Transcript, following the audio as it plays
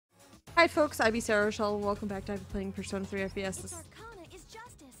Hi folks, I'm Sarah Rochelle and welcome back to playing Persona 3 FES.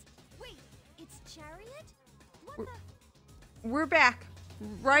 We're back.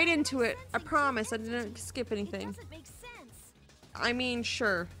 Right into it. I promise I didn't skip anything. I mean,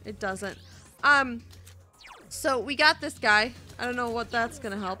 sure, it doesn't. So we got this guy. I don't know what that's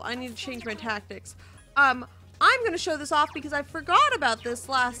gonna help. I need to change my tactics. I'm gonna show this off because I forgot about this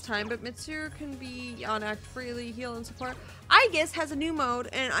last time, but Mitsuru can be on Act Freely, heal, and support. Aegis has a new mode,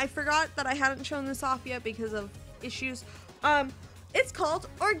 and I forgot that I hadn't shown this off yet because of issues. It's called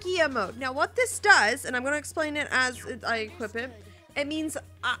Orgia Mode. Now, what this does, and I'm gonna explain it as I equip it, it means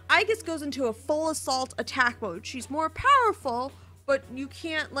Aegis goes into a full assault attack mode. She's more powerful, but you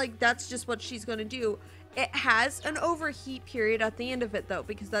can't, like, that's just what she's gonna do. It has an overheat period at the end of it though,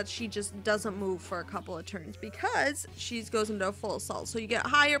 because she just doesn't move for a couple of turns because she goes into a full assault. So you get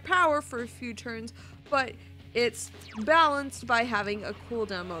higher power for a few turns, but it's balanced by having a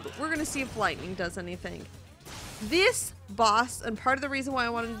cooldown mode. We're gonna see if lightning does anything. This boss, and part of the reason why I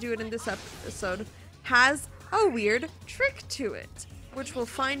wanted to do it in this episode, has a weird trick to it, which we'll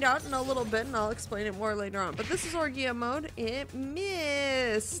find out in a little bit, and I'll explain it more later on. But this is Orgia Mode. It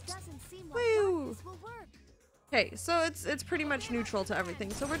missed. Woo! Okay, so it's pretty much neutral to everything.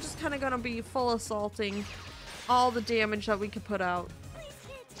 So we're just kind of gonna be full assaulting all the damage that we could put out.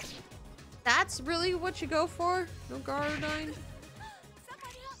 That's really what you go for? No Garodine?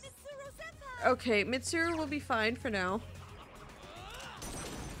 Okay, Mitsuru will be fine for now.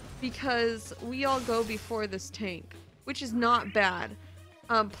 Because we all go before this tank, which is not bad.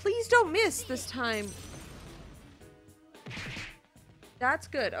 Please don't miss this time. That's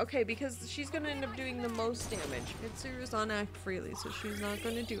good. Okay, because she's gonna end up doing the most damage. Mitsuru's on Act Freely, so she's not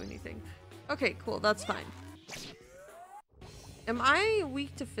gonna do anything. Okay, cool. That's fine. Am I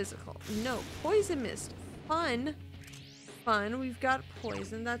weak to physical? No. Poison mist. Fun. Fun. We've got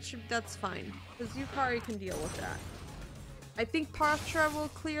poison. That's fine. Because Yukari can deal with that. I think Parthra will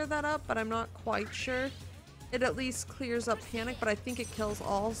clear that up, but I'm not quite sure. It at least clears up panic, but I think it kills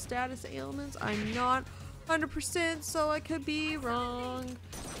all status ailments. I'm not 100%, so I could be wrong.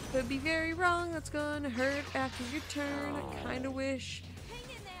 Could be very wrong. That's gonna hurt after your turn. I kind of wish.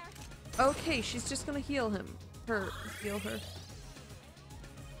 Okay, she's just gonna heal him. Heal her.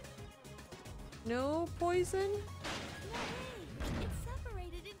 No poison?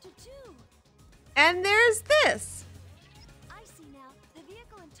 And there's this! I see now. The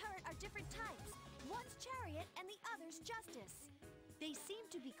vehicle and turret are different types. One's chariot and the other's justice. They seem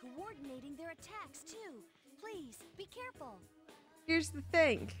to be coordinating their attacks too. Please, be careful. Here's the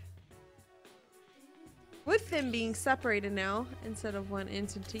thing. With them being separated now, instead of one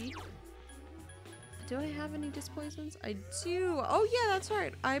entity. Do I have any dispoisons? I do. Oh yeah, that's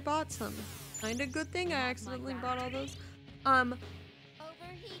right. I bought some. Kinda good thing I accidentally bought all those.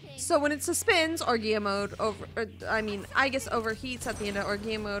 So when it suspends, Orgia Mode I guess overheats at the end of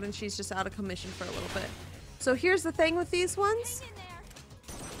Orgia Mode and she's just out of commission for a little bit. So here's the thing with these ones.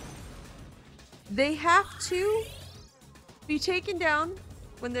 They have to be taken down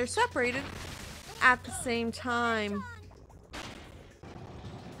when they're separated at the same time.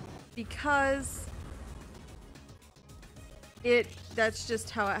 Because that's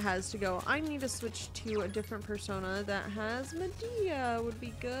just how it has to go. I need to switch to a different persona that has Medea would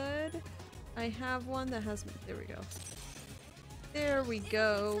be good. I have one that has, there we go. There we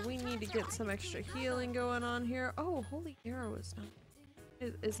go. We need to get some extra healing going on here. Oh, Holy Arrow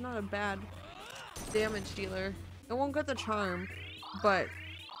is not a bad damage dealer. It won't get the charm, but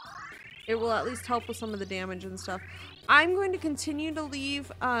it will at least help with some of the damage and stuff. I'm going to continue to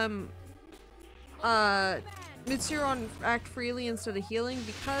leave Mitsuru on Act Freely instead of healing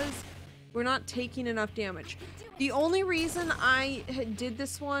because we're not taking enough damage. The only reason I did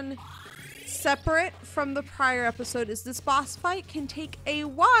this one separate from the prior episode is this boss fight can take a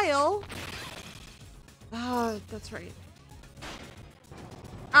while. That's right.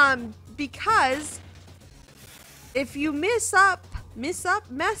 Because if you mess up,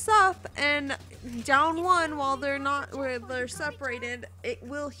 and down one while they're separated, it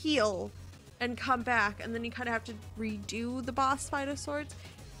will heal and come back, and then you kind of have to redo the boss fight of sorts.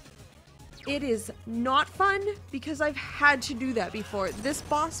 It is not fun because I've had to do that before. This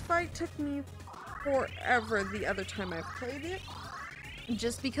boss fight took me forever the other time I played it,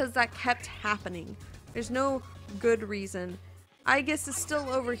 just because that kept happening. There's no good reason. I guess it's still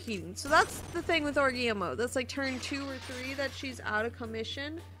overheating. So that's the thing with Orgia Mode. That's like turn 2 or 3 that she's out of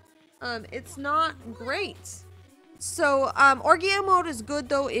commission. It's not great. So, Orgia Mode is good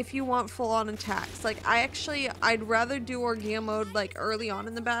though if you want full-on attacks. Like, I'd rather do Orgia Mode like early on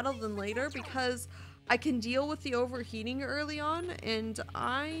in the battle than later because I can deal with the overheating early on, and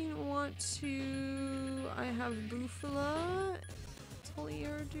I want to early on, and I want to, I have Bufala,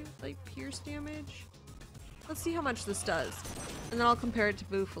 Tolier, do like pierce damage. Let's see how much this does, and then I'll compare it to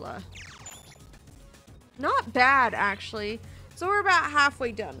Bufala. Not bad, actually. So we're about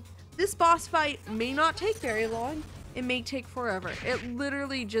halfway done. This boss fight may not take very long. It may take forever. It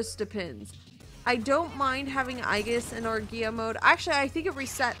literally just depends. I don't mind having Aegis in Orgia mode. Actually, I think it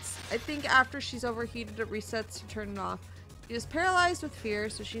resets. I think after she's overheated, it resets to turn it off. She is paralyzed with fear,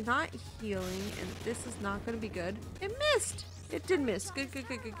 so she's not healing, and this is not going to be good. It missed. It did miss. Good, good,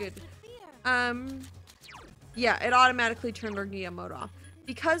 good, good, good. Yeah, it automatically turned Orgia mode off.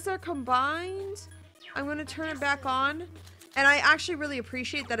 Because they're combined, I'm going to turn it back on. And I actually really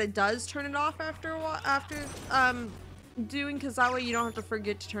appreciate that it does turn it off after a while, doing, because that way you don't have to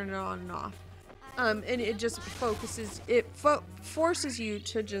forget to turn it on and off. And it just focuses, it forces you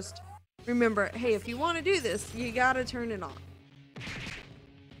to just remember, hey, if you want to do this, you gotta turn it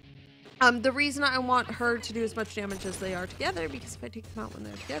on. The reason I want her to do as much damage as they are together, because if I take them out when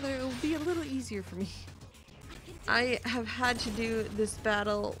they're together, it will be a little easier for me. I have had to do this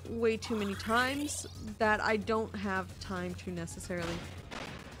battle way too many times that I don't have time to necessarily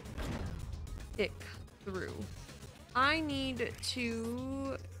pick through. I need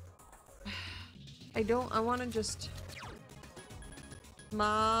to... I want to just...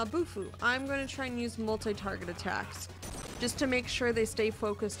 Mabufu. I'm going to try and use multi-target attacks just to make sure they stay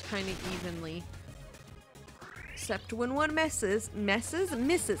focused kind of evenly. Except when one misses.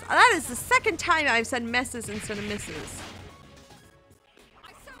 That is the second time I've said messes instead of misses.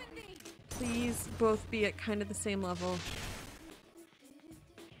 Please both be at kind of the same level.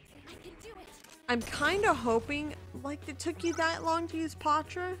 I'm kind of hoping, like, it took you that long to use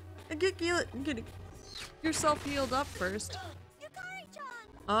Patra. Get yourself healed up first.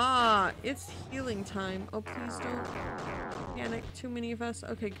 Ah, it's healing time. Oh, please don't panic. Too many of us.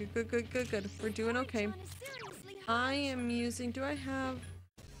 Okay, good. We're doing okay. I am using, do I have,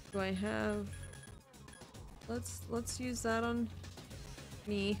 let's use that on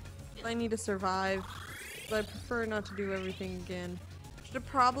me. I need to survive, but I prefer not to do everything again. Should have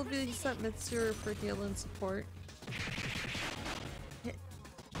probably set Mitsuru for heal and support.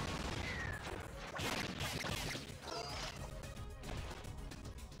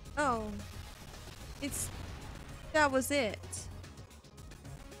 Oh, that was it.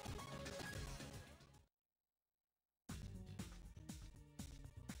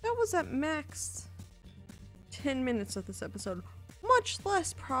 That was at max 10 minutes of this episode. Much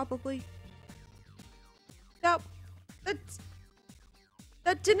less, probably. That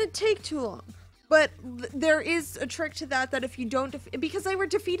didn't take too long. But there is a trick to that if you don't because they were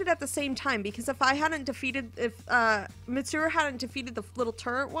defeated at the same time. Because if Mitsuru hadn't defeated the little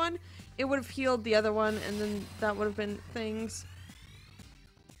turret one, it would have healed the other one, and then that would have been things.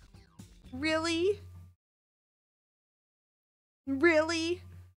 Really? Really?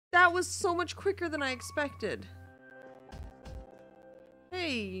 That was so much quicker than I expected.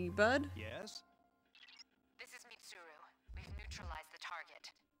 Hey, bud. Yes? This is Mitsuru. We've neutralized the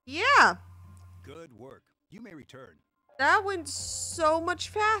target. Yeah. Good work. You may return. That went so much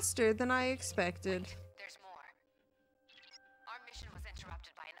faster than I expected. There's more. Our mission was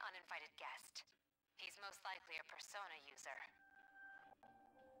interrupted by an uninvited guest. He's most likely a persona user.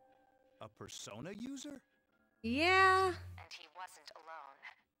 A persona user? Yeah. And he wasn't alone.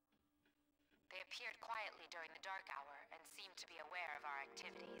 They appeared quietly during the dark hour and seemed to be aware of our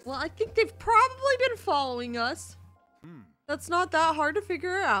activities. Well, I think they've probably been following us. That's not that hard to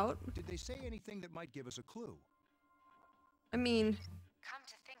figure out. Did they say anything that might give us a clue? I mean... Come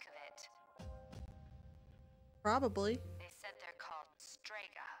to think of it... Probably. They said they're called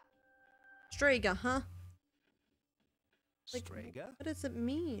Strega. Strega, huh? Like, Strega? what does it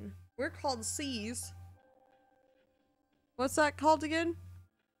mean? We're called C's. What's that called again?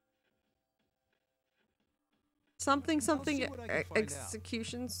 Something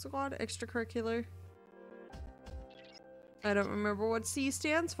execution squad, extracurricular. I don't remember what C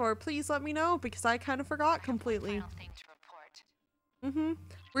stands for. Please let me know because I kind of forgot completely. Final thing to report.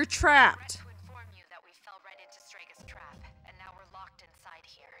 We're trapped. To inform you that we fell right into Strega's trap, and now we're locked inside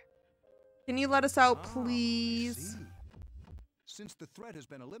here. Can you let us out, please? I see. Since the threat has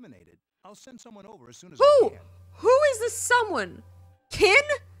been eliminated, I'll send someone over as soon as Who? I can. Who is this someone? Kin?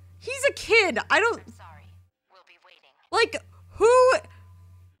 He's a kid. I don't... I'm sorry. We'll be waiting. Like, who?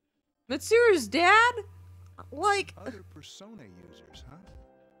 Mitsuru's dad? Like... Other persona users, huh?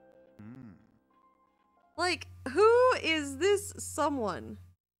 Like, who is this someone?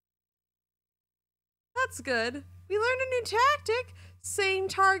 That's good. We learned a new tactic. Same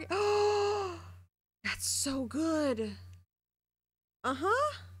target. That's so good.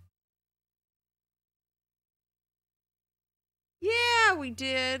 Uh-huh. Yeah, we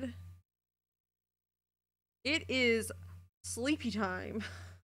did. It is sleepy time.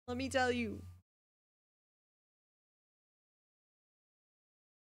 Let me tell you.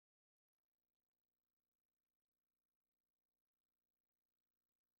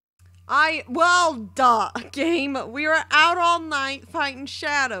 Well, duh, game. We were out all night fighting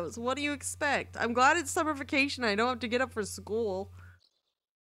shadows. What do you expect? I'm glad it's summer vacation. I don't have to get up for school.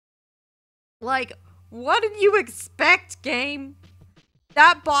 Like, what did you expect, game?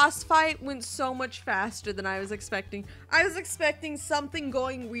 That boss fight went so much faster than I was expecting. I was expecting something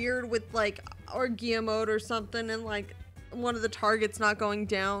going weird with, like, Orgia Mode or something, and, like, one of the targets not going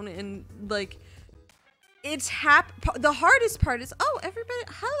down, and, like, it's the hardest part is, oh, everybody,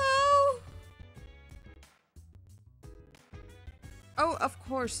 hello! Oh, of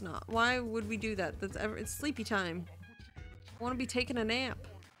course not. Why would we do that? It's sleepy time. I want to be taking a nap.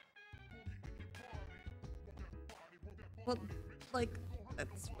 Well, like,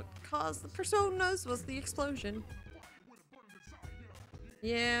 that's what caused the personas, was the explosion.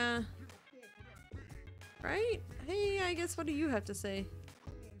 Yeah. Right? Hey, I guess what do you have to say?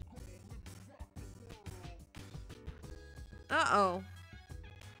 Uh-oh.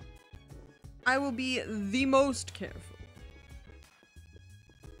 I will be the most careful.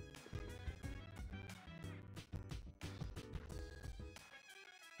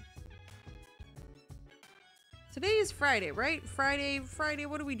 Today is Friday, right? Friday,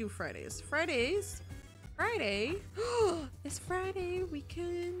 what do we do Fridays? Friday? It's Friday, we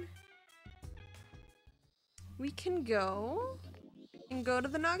can go and go to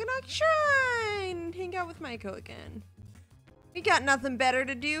the Naganaki Shrine and hang out with Maiko again. We got nothing better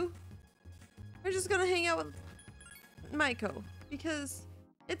to do. We're just gonna hang out with Maiko because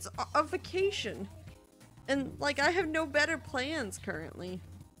it's a vacation. And, like, I have no better plans currently.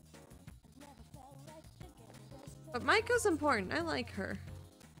 But Maiko's important. I like her.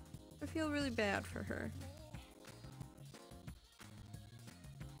 I feel really bad for her.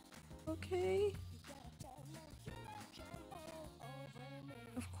 Okay.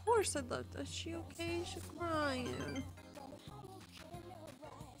 Of course I'd love that. Is she okay? She's crying.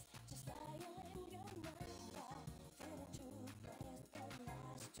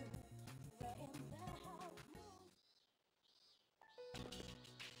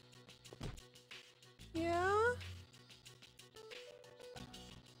 Yeah?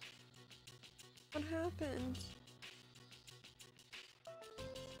 What happened?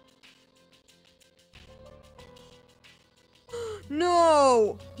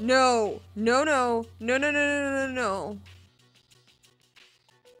 No! No! No, no! No, no, no, no, no, no!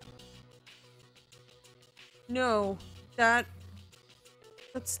 No.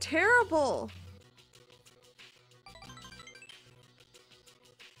 That's terrible!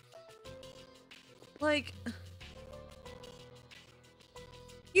 Like...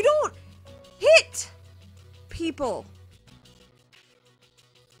 You don't hit people!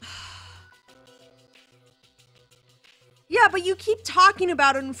 Yeah, but you keep talking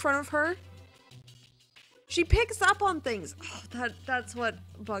about it in front of her. She picks up on things. Oh, that's what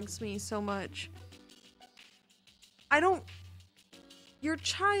bugs me so much. Your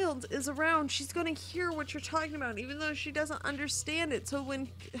child is around. She's gonna hear what you're talking about, even though she doesn't understand it. So when...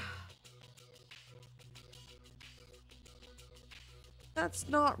 That's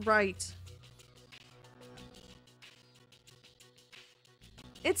not right.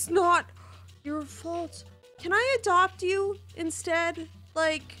 It's not your fault. Can I adopt you instead?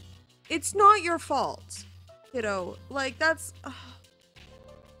 Like, it's not your fault, kiddo. Like, that's...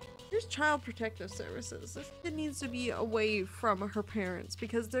 Here's Child Protective Services. This kid needs to be away from her parents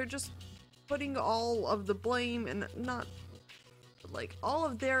because they're just putting all of the blame and not... Like, all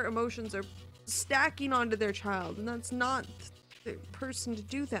of their emotions are stacking onto their child, and that's not the person to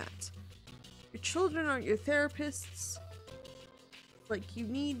do that. Your children aren't your therapists. Like, you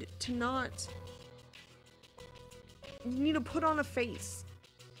need to not... You need to put on a face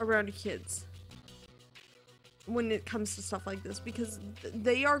around your kids when it comes to stuff like this, because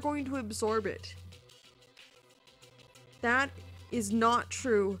they are going to absorb it. That is not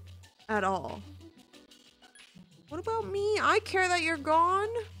true at all. What about me? I care that you're gone.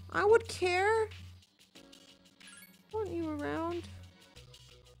 I would care. I want you around.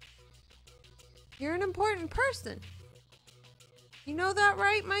 You're an important person. You know that,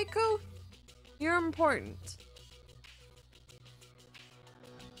 right, Maiko? You're important.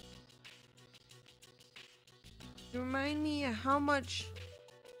 You remind me of how much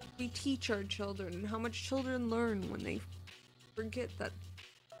we teach our children and how much children learn when they forget that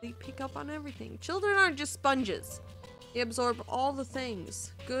They pick up on everything. Children aren't just sponges. They absorb all the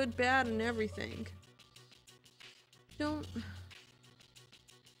things. Good, bad, and everything. Don't...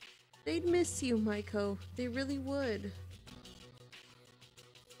 They'd miss you, Maiko. They really would.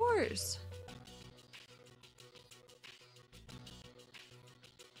 Of course.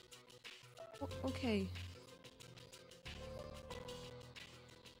 Okay.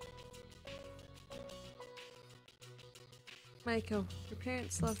 Maiko, your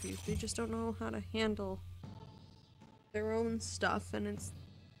parents love you. They just don't know how to handle their own stuff, and it's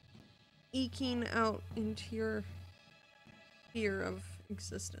eking out into your fear of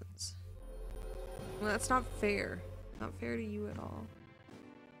existence. Well, that's not fair. Not fair to you at all.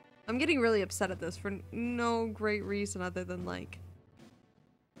 I'm getting really upset at this for no great reason other than, like,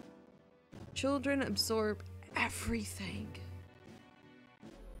 children absorb everything.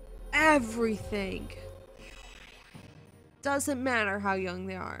 Everything. Doesn't matter how young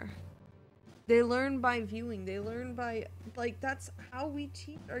they are. They learn by viewing. They learn by, like, that's how we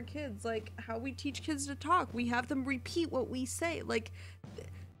teach our kids. Like, how we teach kids to talk. We have them repeat what we say. Like,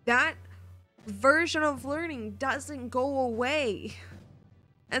 that version of learning doesn't go away.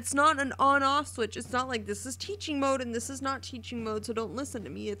 It's not an on-off switch. It's not like this is teaching mode and this is not teaching mode, so don't listen to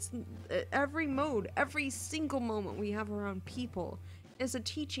me. It's every mode, every single moment we have around people is a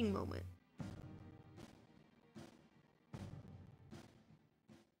teaching moment.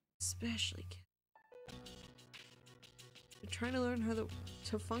 Especially kids. They're trying to learn how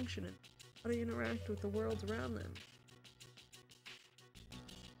to function and how to interact with the world around them.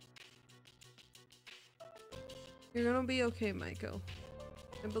 You're gonna be okay, Maiko.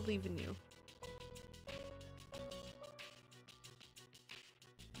 I believe in you.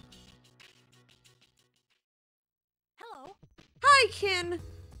 Hello. Hi, Kin!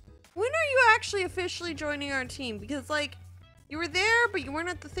 When are you actually officially joining our team? Because, like, you were there, but you weren't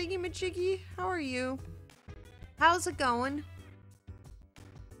at the thingy-majiggy. How are you? How's it going?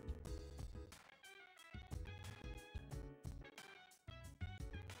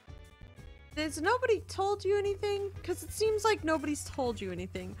 Has nobody told you anything? Because it seems like nobody's told you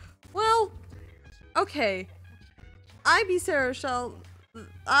anything. Well, okay. Sarah Shell.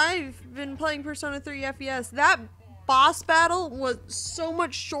 I've been playing Persona 3 FES. That boss battle was so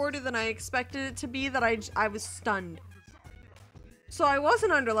much shorter than I expected it to be that I was stunned. So I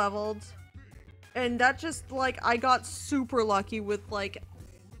wasn't underleveled. And that just, like, I got super lucky with, like,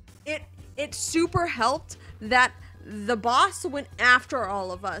 it super helped that the boss went after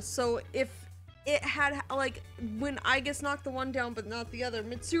all of us. So if it had, like, when I guess knocked the one down but not the other,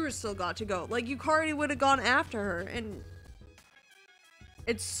 Mitsuru still got to go. Like, Yukari would have gone after her, and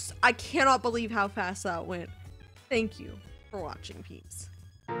I cannot believe how fast that went. Thank you for watching, peeps.